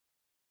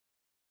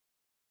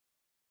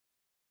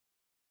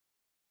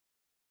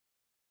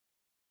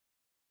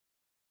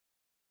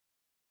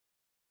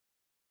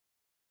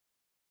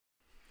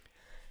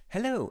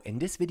Hello, in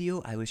this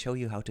video I will show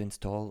you how to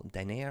install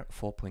Dynare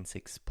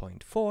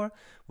 4.6.4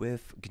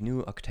 with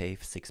GNU Octave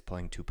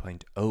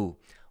 6.2.0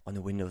 on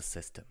a Windows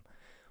system.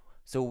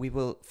 So we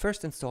will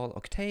first install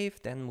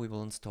Octave, then we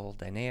will install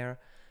Dynare.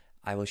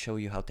 I will show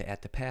you how to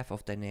add the path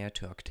of Dynare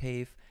to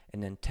Octave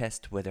and then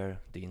test whether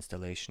the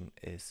installation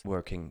is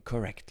working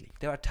correctly.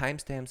 There are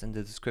timestamps in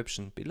the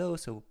description below,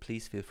 so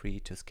please feel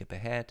free to skip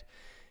ahead.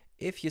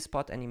 If you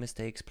spot any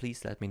mistakes,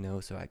 please let me know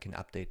so I can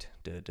update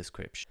the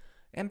description.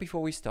 And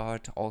before we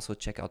start, also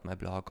check out my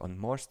blog on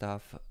more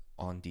stuff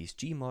on these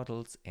G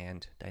models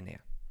and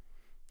Dynare.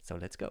 So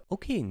let's go.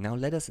 Okay, now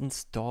let us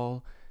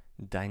install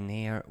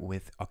Dynare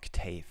with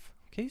Octave.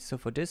 Okay, so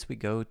for this we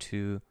go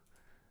to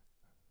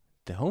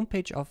the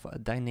homepage of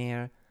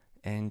Dynare,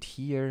 and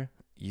here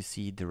you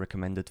see the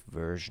recommended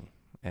version.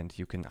 And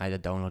you can either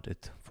download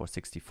it for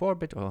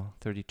 64-bit or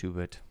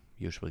 32-bit.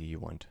 Usually you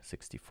want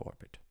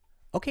 64-bit.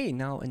 Okay,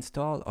 now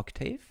install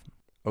Octave.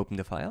 Open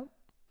the file.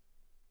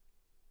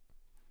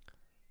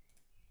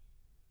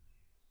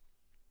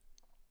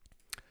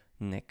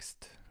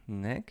 Next.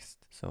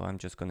 So I'm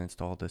just gonna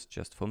install this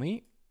just for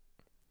me.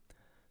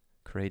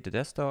 Create the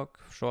desktop,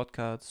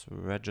 shortcuts,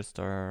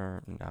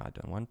 register. No, I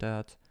don't want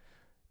that.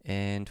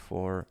 And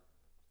for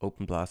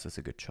OpenBlast is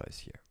a good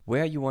choice here.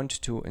 Where you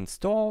want to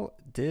install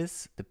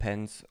this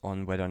depends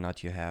on whether or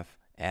not you have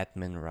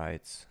admin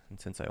rights. And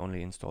since I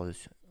only install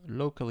this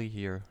locally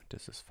here,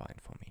 this is fine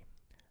for me.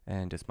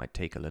 And this might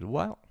take a little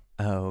while.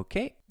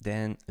 Okay,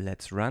 then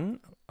let's run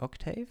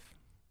Octave.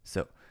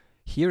 So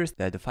here is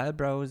the file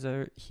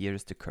browser, here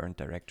is the current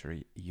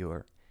directory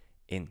you're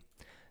in.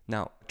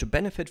 Now, to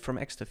benefit from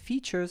extra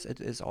features, it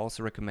is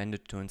also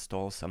recommended to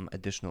install some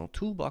additional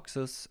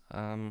toolboxes.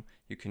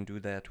 You can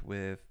do that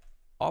with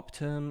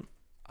Optim,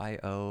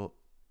 IO,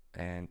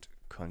 and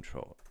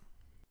Control.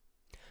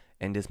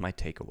 And this might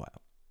take a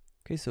while.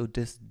 Okay, so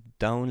this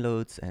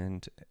downloads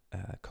and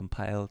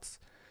compiles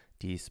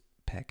these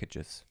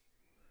packages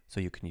so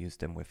you can use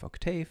them with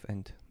Octave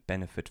and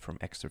benefit from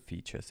extra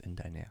features in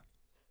Dynare.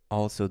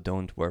 Also,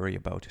 don't worry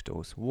about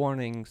those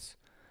warnings.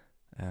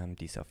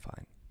 These are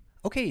fine.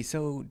 Okay,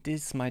 so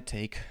this might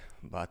take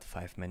about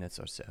 5 minutes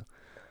or so.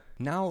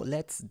 Now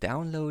let's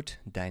download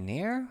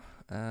Dynare,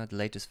 the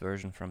latest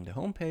version from the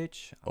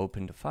homepage.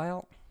 Open the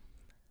file.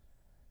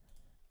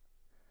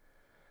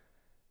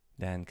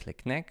 Then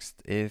click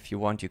Next. If you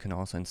want, you can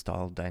also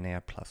install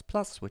Dynare++,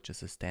 which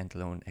is a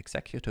standalone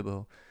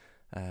executable,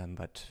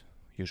 but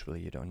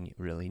usually you don't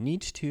really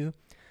need to.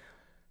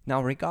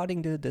 Now,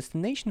 regarding the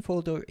destination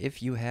folder,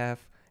 if you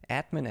have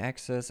admin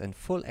access and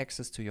full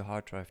access to your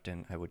hard drive,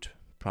 then I would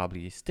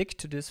probably stick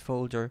to this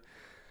folder.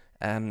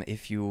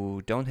 If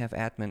you don't have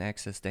admin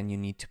access, then you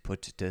need to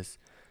put this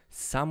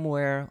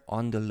somewhere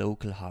on the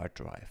local hard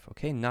drive,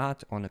 okay?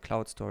 Not on a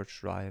cloud storage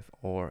drive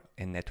or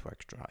a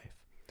network drive.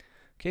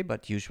 Okay,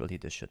 but usually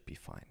this should be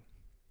fine.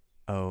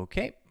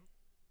 Okay,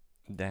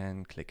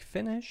 then click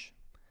Finish.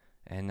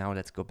 And now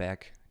let's go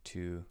back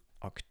to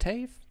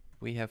Octave.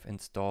 We have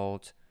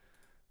installed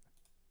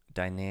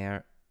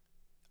Dynare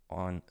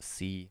on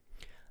C.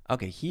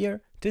 Okay,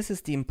 here, this is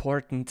the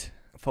important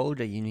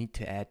folder you need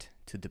to add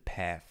to the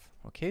path.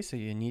 Okay, so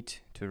you need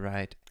to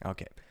write,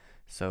 okay,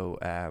 so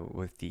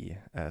with the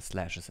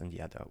slashes in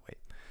the other way.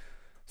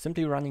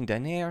 Simply running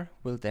Dynare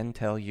will then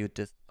tell you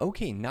this.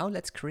 Okay, now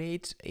let's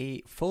create a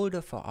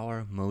folder for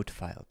our mode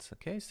files.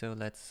 Okay, so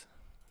let's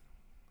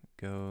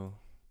go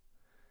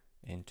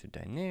into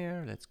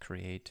Dynare, let's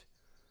create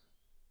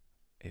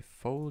a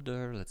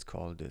folder, let's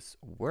call this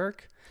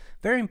work.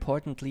 Very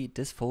importantly,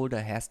 this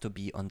folder has to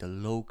be on the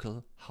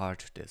local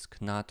hard disk,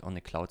 not on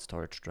a cloud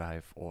storage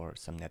drive or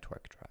some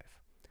network drive.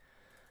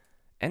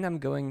 And I'm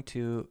going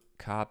to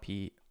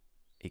copy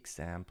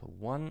example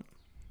 1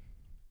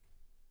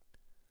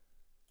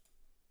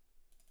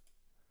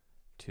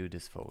 to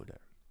this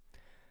folder.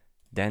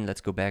 Then let's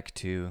go back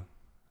to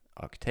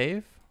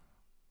Octave.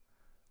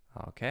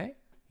 Okay,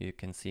 you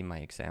can see my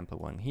example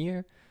 1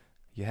 here.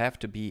 You have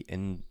to be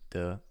in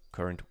the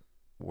current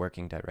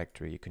working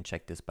directory. You can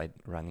check this by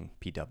running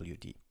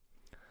pwd.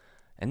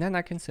 And then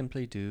I can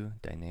simply do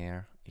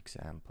Dynare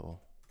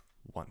example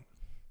 1.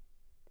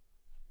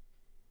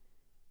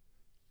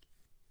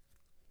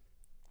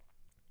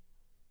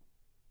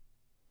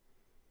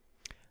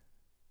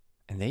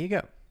 And there you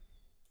go.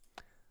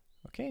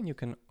 Okay, and you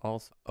can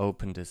also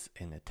open this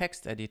in a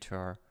text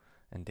editor,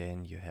 and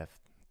then you have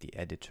the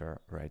editor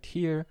right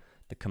here,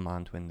 the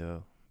command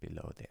window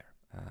below there.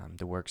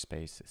 The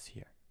workspace is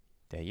here.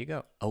 There you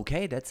go.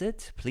 Okay, that's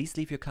it. Please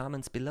leave your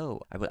comments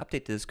below. I will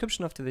update the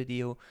description of the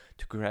video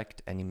to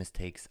correct any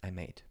mistakes I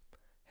made.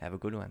 Have a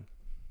good one.